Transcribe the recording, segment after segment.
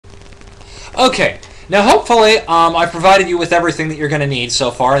Okay, now hopefully I've provided you with everything that you're going to need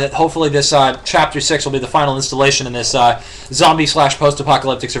so far. That hopefully this Chapter 6 will be the final installation in this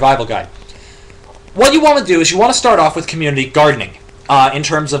zombie/post-apocalyptic survival guide. What you want to do is you want to start off with community gardening in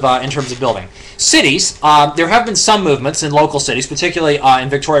terms of building. Cities, there have been some movements in local cities, particularly in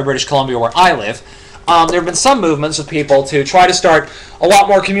Victoria, British Columbia, where I live. There have been some movements of people to try to start a lot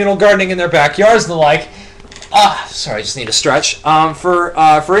more communal gardening in their backyards and the like. Sorry, I just need a stretch. For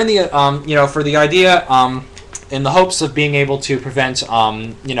the idea, in the hopes of being able to prevent, in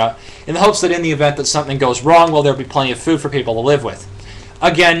the hopes that in the event that something goes wrong, well, there'll be plenty of food for people to live with.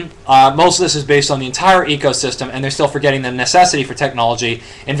 Again, most of this is based on the entire ecosystem, and they're still forgetting the necessity for technology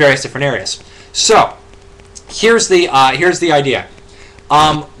in various different areas. So, here's the idea.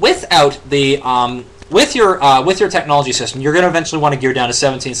 With your technology system, you're going to eventually want to gear down to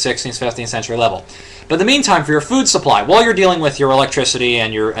 17th, 16th, 15th century level. But in the meantime, for your food supply, while you're dealing with your electricity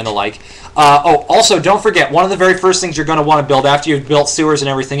and the like, also don't forget, one of the very first things you're going to want to build after you've built sewers and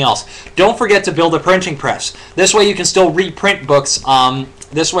everything else, don't forget to build a printing press. This way you can still reprint books.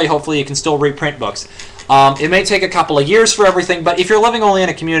 This way, hopefully, you can still reprint books. It may take a couple of years for everything, but if you're living only in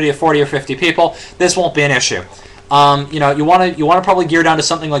a community of 40 or 50 people, this won't be an issue. You want to probably gear down to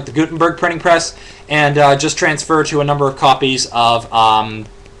something like the Gutenberg printing press and just transfer to a number of copies of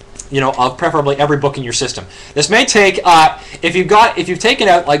of preferably every book in your system. This may take if you've taken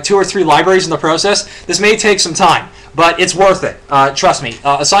out like 2 or 3 libraries in the process, this may take some time, but it's worth it. Trust me.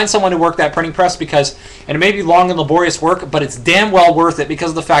 Assign someone to work that printing press and it may be long and laborious work, but it's damn well worth it because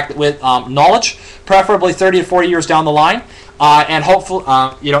of the fact that with knowledge, preferably 30 to 40 years down the line, and hopefully,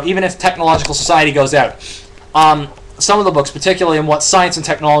 even if technological society goes out. Some of the books, particularly in what science and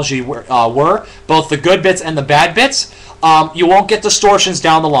technology were both the good bits and the bad bits, you won't get distortions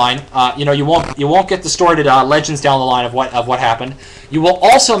down the line. You won't get distorted legends down the line of what happened. You will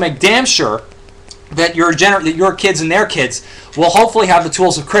also make damn sure that your kids and their kids will hopefully have the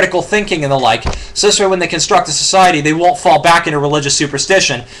tools of critical thinking and the like. So this way, when they construct a society, they won't fall back into religious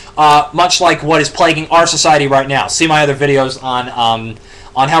superstition, much like what is plaguing our society right now. See my other videos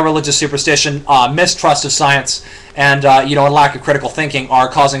on how religious superstition, mistrust of science, and lack of critical thinking are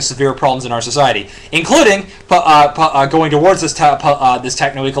causing severe problems in our society, including going towards this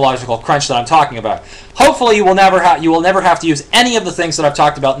techno-ecological crunch that I'm talking about. Hopefully, you will never have to use any of the things that I've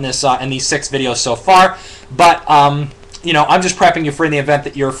talked about in these 6 videos so far. But I'm just prepping you for in the event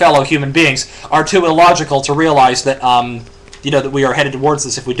that your fellow human beings are too illogical to realize that that we are headed towards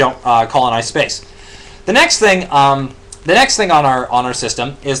this if we don't colonize space. The next thing on our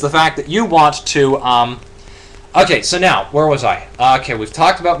system is the fact that you want to. Okay, so now where was I? Okay, we've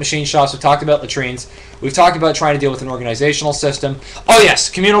talked about machine shops. We've talked about latrines. We've talked about trying to deal with an organizational system. Oh yes,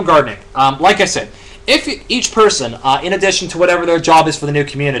 communal gardening. Like I said, if each person, in addition to whatever their job is for the new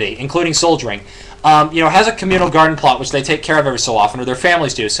community, including soldiering, has a communal garden plot which they take care of every so often, or their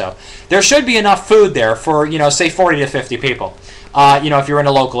families do so, there should be enough food there for say 40 to 50 people. If you're in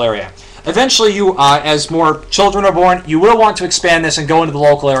a local area. Eventually, as more children are born, you will want to expand this and go into the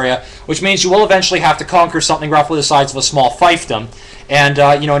local area, which means you will eventually have to conquer something roughly the size of a small fiefdom, and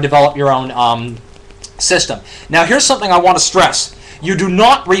and develop your own system. Now, here's something I want to stress: you do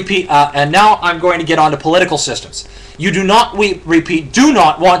not repeat. And now I'm going to get onto political systems. You do not do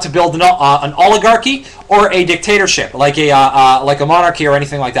not want to build an oligarchy or a dictatorship like a monarchy or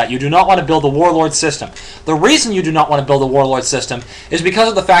anything like that. You do not want to build a warlord system. The reason you do not want to build a warlord system is because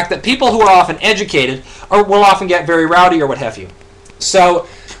of the fact that people who are often educated will often get very rowdy or what have you. So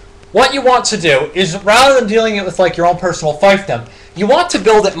what you want to do is, rather than dealing it with like your own personal fiefdom, you want to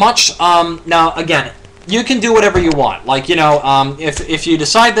build it much. Now again, you can do whatever you want. Like if you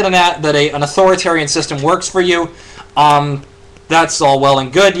decide that an authoritarian system works for you. That's all well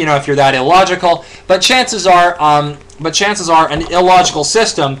and good, if you're that illogical. But chances are an illogical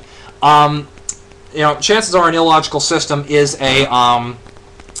system, is is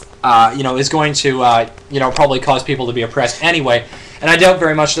going to, probably cause people to be oppressed anyway. And I doubt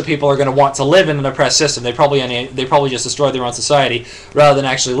very much that people are going to want to live in an oppressed system. They probably just destroy their own society rather than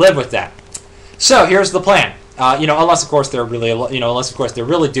actually live with that. So here's the plan. Unless of course they're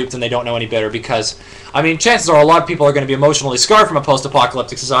really duped and they don't know any better, because chances are a lot of people are going to be emotionally scarred from a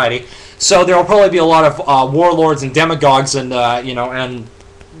post-apocalyptic society. So there will probably be a lot of warlords and demagogues and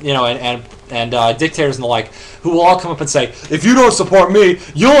dictators and the like who will all come up and say, if you don't support me,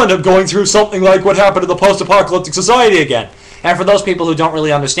 you'll end up going through something like what happened to the post-apocalyptic society again. And for those people who don't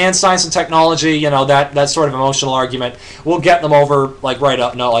really understand science and technology, that sort of emotional argument will get them over like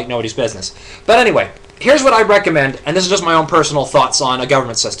nobody's business. But anyway. Here's what I recommend, and this is just my own personal thoughts on a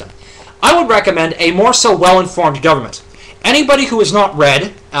government system. I would recommend a more so well-informed government. Anybody who has not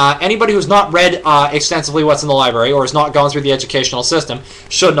read, extensively what's in the library or has not gone through the educational system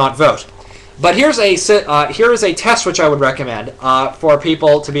should not vote. But here is a test which I would recommend for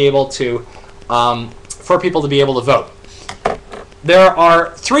people to be able to vote. There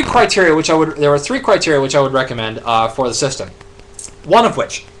are three criteria which I would recommend for the system. One of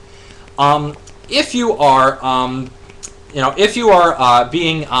which, if you are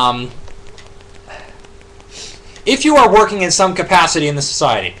working in some capacity in the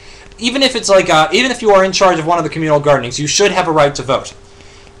society, even if you are in charge of one of the communal gardenings, you should have a right to vote.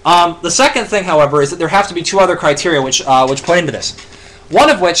 The second thing, however, is that there have to be two other criteria which play into this. One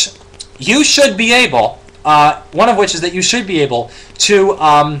of which is that you should be able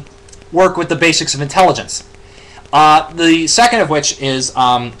to work with the basics of intelligence. The second of which is,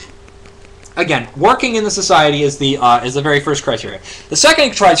 again, working in the society is the very first criteria. The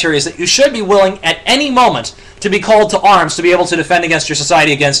second criteria is that you should be willing at any moment to be called to arms to be able to defend against your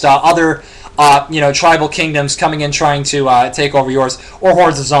society against other tribal kingdoms coming in trying to take over yours, or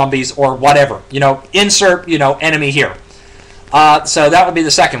hordes of zombies, or whatever. Insert enemy here. So that would be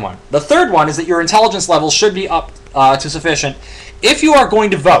the second one. The third one is that your intelligence level should be up to sufficient. If you are going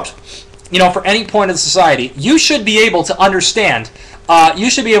to vote, for any point of the society, you should be able to understand.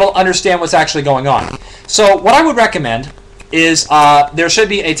 What's actually going on. So what I would recommend is there should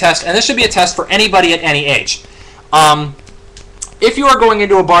be a test, and this should be a test for anybody at any age. If you are going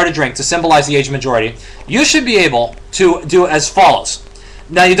into a bar to drink to symbolize the age majority, you should be able to do as follows.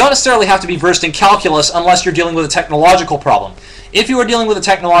 Now, you don't necessarily have to be versed in calculus unless you're dealing with a technological problem. If you are dealing with a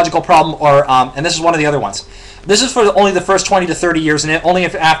technological problem, or and this is one of the other ones, this is for only the first 20 to 30 years, and only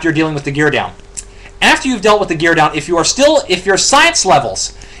after you're dealing with the gear down. After you've dealt with the gear down, if your science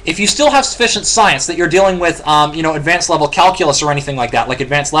levels, if you still have sufficient science that you're dealing with, advanced level calculus or anything like that, like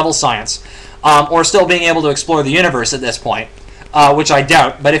advanced level science, or still being able to explore the universe at this point, which I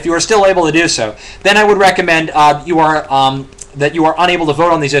doubt, but if you are still able to do so, then I would recommend that you are unable to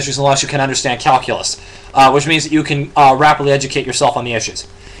vote on these issues unless you can understand calculus, which means that you can rapidly educate yourself on the issues.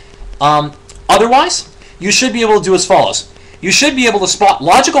 Otherwise, you should be able to do as follows. You should be able to spot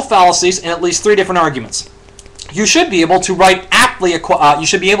logical fallacies in at least 3 different arguments. You should be able to write aptly. You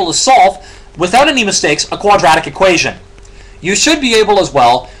should be able to solve, without any mistakes, a quadratic equation. You should be able as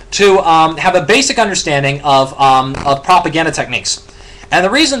well to have a basic understanding of propaganda techniques. And the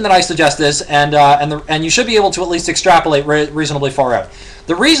reason that I suggest this, and you should be able to at least extrapolate reasonably far out.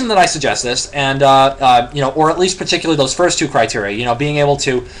 The reason that I suggest this, and or at least particularly those first two criteria, being able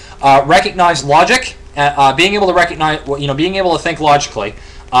to recognize logic, being able to think logically,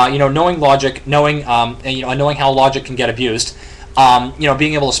 knowing logic, knowing how logic can get abused,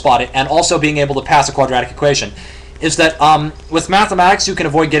 being able to spot it, and also being able to pass a quadratic equation, is that with mathematics you can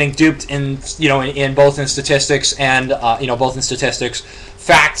avoid getting duped in both in statistics and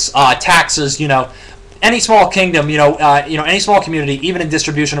facts, taxes, any small kingdom, any small community, even in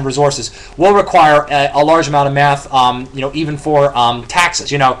distribution of resources, will require a large amount of math, even for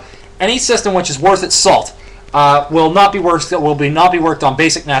taxes. Any system which is worth its salt will not be worked on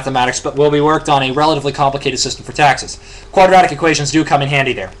basic mathematics, but will be worked on a relatively complicated system for taxes. Quadratic equations do come in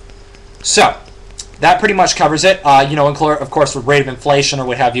handy there. So that pretty much covers it. Of course, with rate of inflation or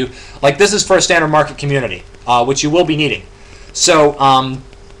what have you. Like, this is for a standard market community, which you will be needing. So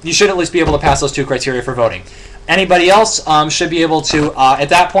you should at least be able to pass those two criteria for voting. Anybody else should be able to, at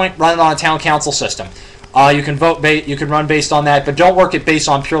that point, run it on a town council system. You can vote. You can run based on that, but don't work it based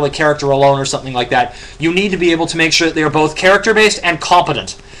on purely character alone or something like that. You need to be able to make sure that they are both character-based and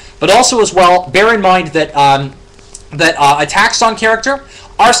competent. But also, as well, bear in mind that attacks on character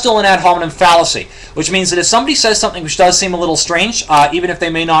are still an ad hominem fallacy, which means that if somebody says something which does seem a little strange, even if they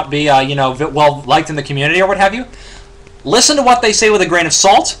may not be well liked in the community or what have you, listen to what they say with a grain of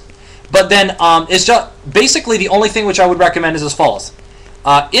salt. But then it's just basically the only thing which I would recommend is as follows: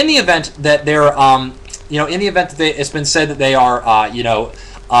 in the event that they're it's been said that they are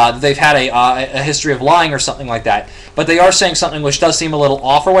they've had a history of lying or something like that, but they are saying something which does seem a little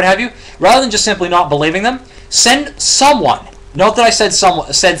off or what have you, rather than just simply not believing them, send someone. Note that I said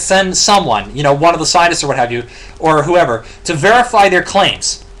send someone, one of the scientists or what have you, or whoever, to verify their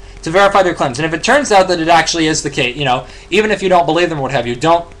claims. And if it turns out that it actually is the case, even if you don't believe them or what have you,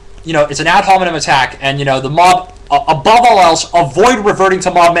 it's an ad hominem attack, and the mob, above all else, avoid reverting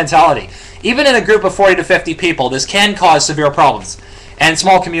to mob mentality. Even in a group of 40 to 50 people, this can cause severe problems. And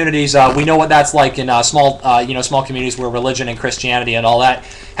small communities, we know what that's like in small communities where religion and Christianity and all that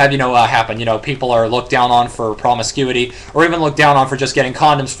have happen. People are looked down on for promiscuity, or even looked down on for just getting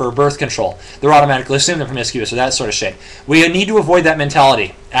condoms for birth control. They're automatically assumed they're promiscuous or that sort of shit. We need to avoid that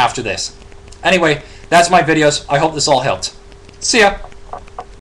mentality after this. Anyway, That's my videos. I hope this all helped. See ya.